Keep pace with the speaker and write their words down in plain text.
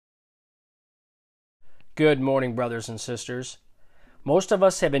Good morning, brothers and sisters. Most of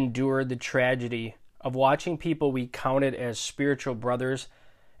us have endured the tragedy of watching people we counted as spiritual brothers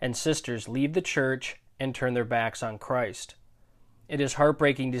and sisters leave the church and turn their backs on Christ. It is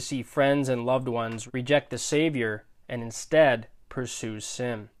heartbreaking to see friends and loved ones reject the Savior and instead pursue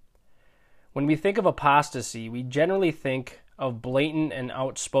sin. When we think of apostasy, we generally think of blatant and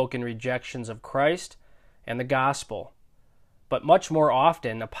outspoken rejections of Christ and the gospel. But much more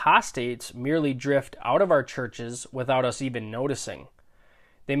often, apostates merely drift out of our churches without us even noticing.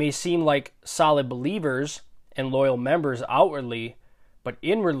 They may seem like solid believers and loyal members outwardly, but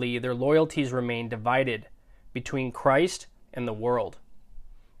inwardly their loyalties remain divided between Christ and the world.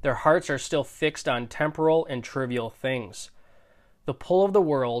 Their hearts are still fixed on temporal and trivial things. The pull of the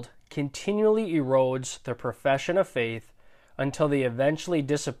world continually erodes their profession of faith until they eventually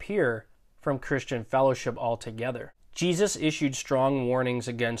disappear from Christian fellowship altogether. Jesus issued strong warnings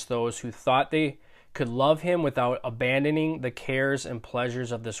against those who thought they could love him without abandoning the cares and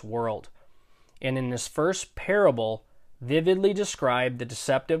pleasures of this world, and in this first parable vividly described the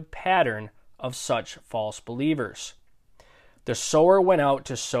deceptive pattern of such false believers. The sower went out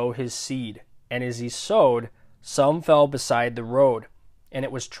to sow his seed, and as he sowed, some fell beside the road, and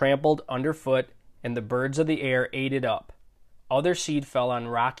it was trampled underfoot, and the birds of the air ate it up. Other seed fell on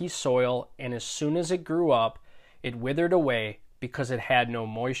rocky soil, and as soon as it grew up, it withered away because it had no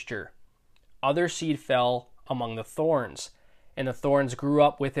moisture. Other seed fell among the thorns, and the thorns grew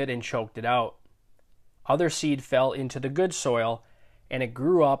up with it and choked it out. Other seed fell into the good soil, and it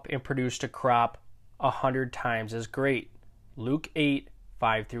grew up and produced a crop 100 times as great. Luke 8,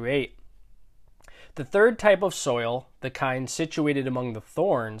 5-8. The third type of soil, the kind situated among the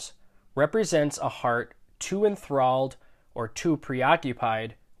thorns, represents a heart too enthralled or too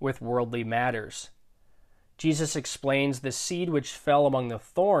preoccupied with worldly matters. Jesus explains the seed which fell among the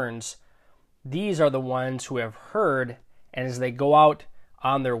thorns. These are the ones who have heard, and as they go out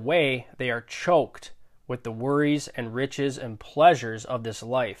on their way, they are choked with the worries and riches and pleasures of this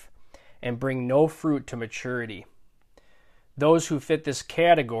life, and bring no fruit to maturity. Those who fit this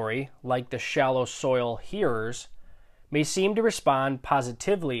category, like the shallow soil hearers, may seem to respond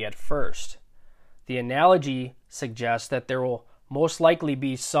positively at first. The analogy suggests that there will most likely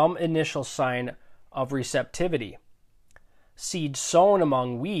be some initial sign of receptivity. Seed sown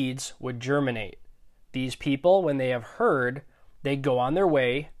among weeds would germinate. These people, when they have heard, they go on their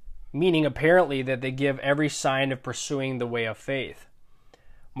way, meaning apparently that they give every sign of pursuing the way of faith.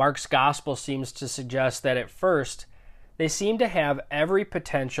 Mark's gospel seems to suggest that at first they seem to have every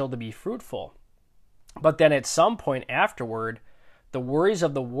potential to be fruitful. But then at some point afterward, the worries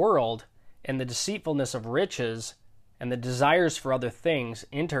of the world and the deceitfulness of riches and the desires for other things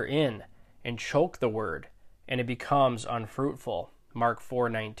enter in and choke the word, and it becomes unfruitful. Mark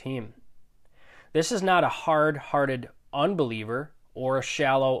 4:19. This is not a hard-hearted unbeliever or a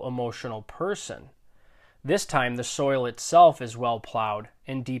shallow emotional person. This time the soil itself is well plowed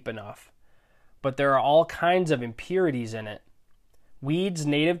and deep enough, but there are all kinds of impurities in it. Weeds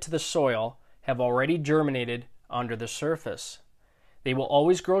native to the soil have already germinated under the surface. They will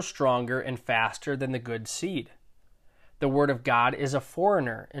always grow stronger and faster than the good seed. The Word of God is a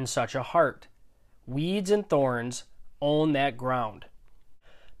foreigner in such a heart. Weeds and thorns own that ground.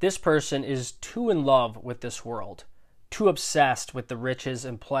 This person is too in love with this world, too obsessed with the riches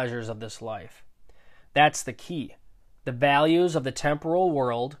and pleasures of this life. That's the key. The values of the temporal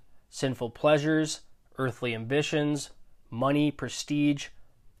world, sinful pleasures, earthly ambitions, money, prestige,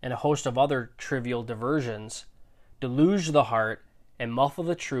 and a host of other trivial diversions, deluge the heart and muffle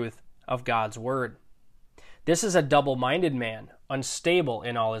the truth of God's Word. This is a double-minded man, unstable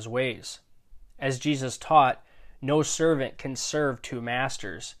in all his ways. As Jesus taught, no servant can serve two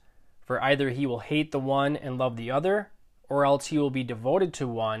masters, for either he will hate the one and love the other, or else he will be devoted to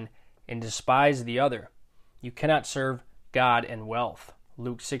one and despise the other. You cannot serve God and wealth.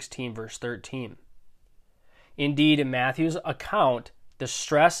 Luke 16, verse 13. Indeed, in Matthew's account, the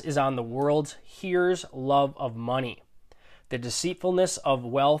stress is on the world's hearers' love of money. The deceitfulness of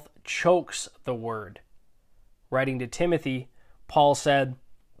wealth chokes the word. Writing to Timothy, Paul said,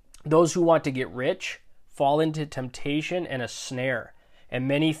 "Those who want to get rich fall into temptation and a snare, and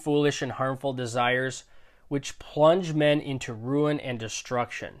many foolish and harmful desires, which plunge men into ruin and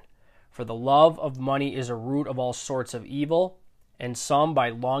destruction. For the love of money is a root of all sorts of evil, and some, by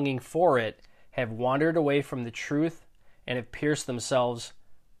longing for it, have wandered away from the truth and have pierced themselves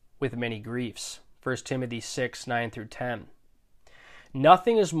with many griefs." 1 Timothy 6, 9-10.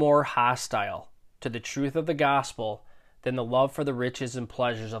 Nothing is more hostile to the truth of the gospel than the love for the riches and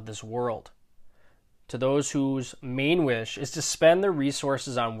pleasures of this world. To those whose main wish is to spend their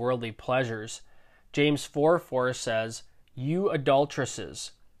resources on worldly pleasures, James 4:4 says, "You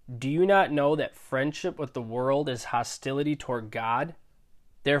adulteresses, do you not know that friendship with the world is hostility toward God?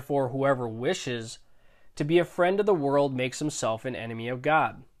 Therefore, whoever wishes to be a friend of the world makes himself an enemy of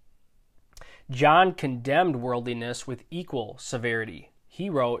God." John condemned worldliness with equal severity. He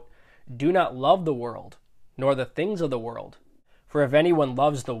wrote, "Do not love the world, nor the things of the world. For if anyone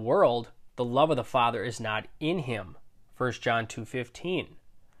loves the world, the love of the Father is not in him." 1 John 2:15.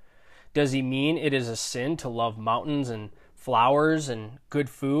 Does he mean it is a sin to love mountains and flowers and good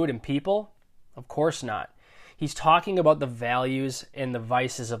food and people? Of course not. He's talking about the values and the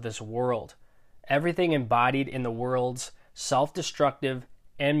vices of this world. Everything embodied in the world's self-destructive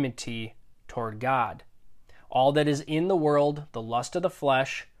enmity toward God. All that is in the world, the lust of the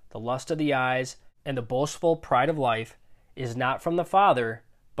flesh, the lust of the eyes, and the boastful pride of life, is not from the Father,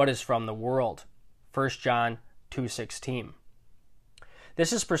 but is from the world. 1 John 2:16.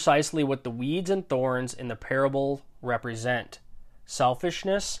 This is precisely what the weeds and thorns in the parable represent: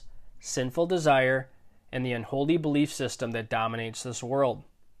 selfishness, sinful desire, and the unholy belief system that dominates this world.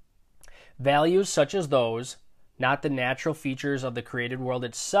 Values such as those, not the natural features of the created world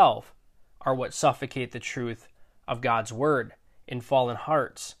itself, are what suffocate the truth of God's Word in fallen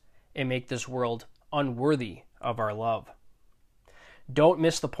hearts and make this world unworthy of our love. Don't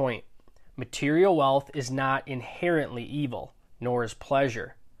miss the point. Material wealth is not inherently evil, nor is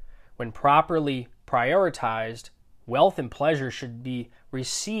pleasure. When properly prioritized, wealth and pleasure should be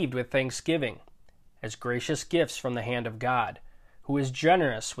received with thanksgiving, as gracious gifts from the hand of God, who is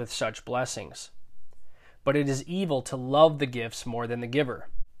generous with such blessings. But it is evil to love the gifts more than the giver,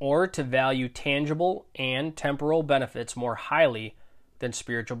 or to value tangible and temporal benefits more highly than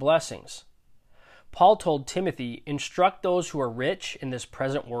spiritual blessings. Paul told Timothy, "Instruct those who are rich in this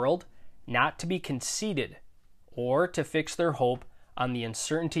present world not to be conceited, or to fix their hope on the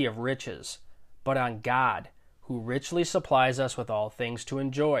uncertainty of riches, but on God, who richly supplies us with all things to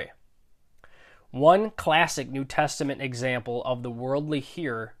enjoy." One classic New Testament example of the worldly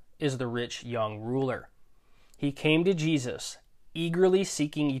hearer is the rich young ruler. He came to Jesus, eagerly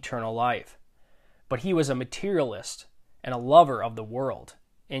seeking eternal life, but he was a materialist and a lover of the world,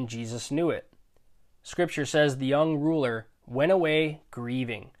 and Jesus knew it. Scripture says the young ruler went away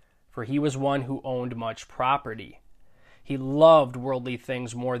grieving, for he was one who owned much property. He loved worldly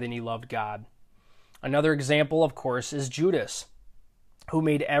things more than he loved God. Another example, of course, is Judas, who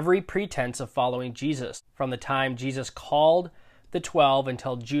made every pretense of following Jesus from the time Jesus called the 12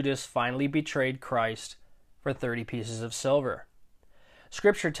 until Judas finally betrayed Christ for 30 pieces of silver.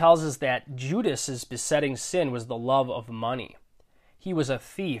 Scripture tells us that Judas's besetting sin was the love of money. He was a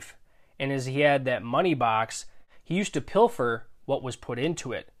thief, and as he had that money box, he used to pilfer what was put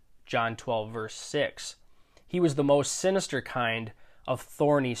into it. John 12, verse 6. He was the most sinister kind of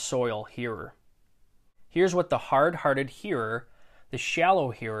thorny soil hearer. Here's what the hard-hearted hearer, the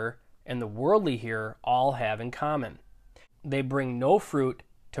shallow hearer, and the worldly hearer all have in common. They bring no fruit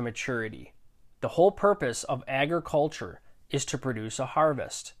to maturity. The whole purpose of agriculture is to produce a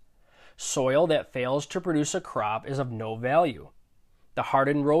harvest. Soil that fails to produce a crop is of no value. The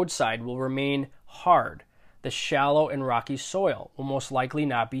hardened roadside will remain hard. The shallow and rocky soil will most likely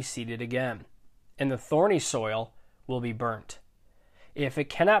not be seeded again, and the thorny soil will be burnt. If it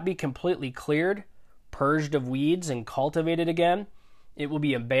cannot be completely cleared, purged of weeds, and cultivated again, it will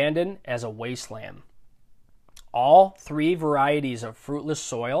be abandoned as a wasteland. All three varieties of fruitless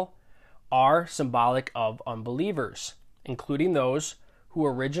soil are symbolic of unbelievers, including those who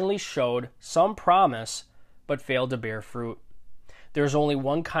originally showed some promise but failed to bear fruit. There is only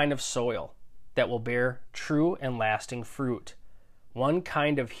one kind of soil that will bear true and lasting fruit, one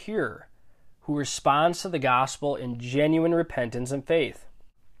kind of hearer who responds to the gospel in genuine repentance and faith.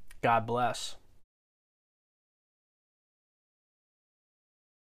 God bless.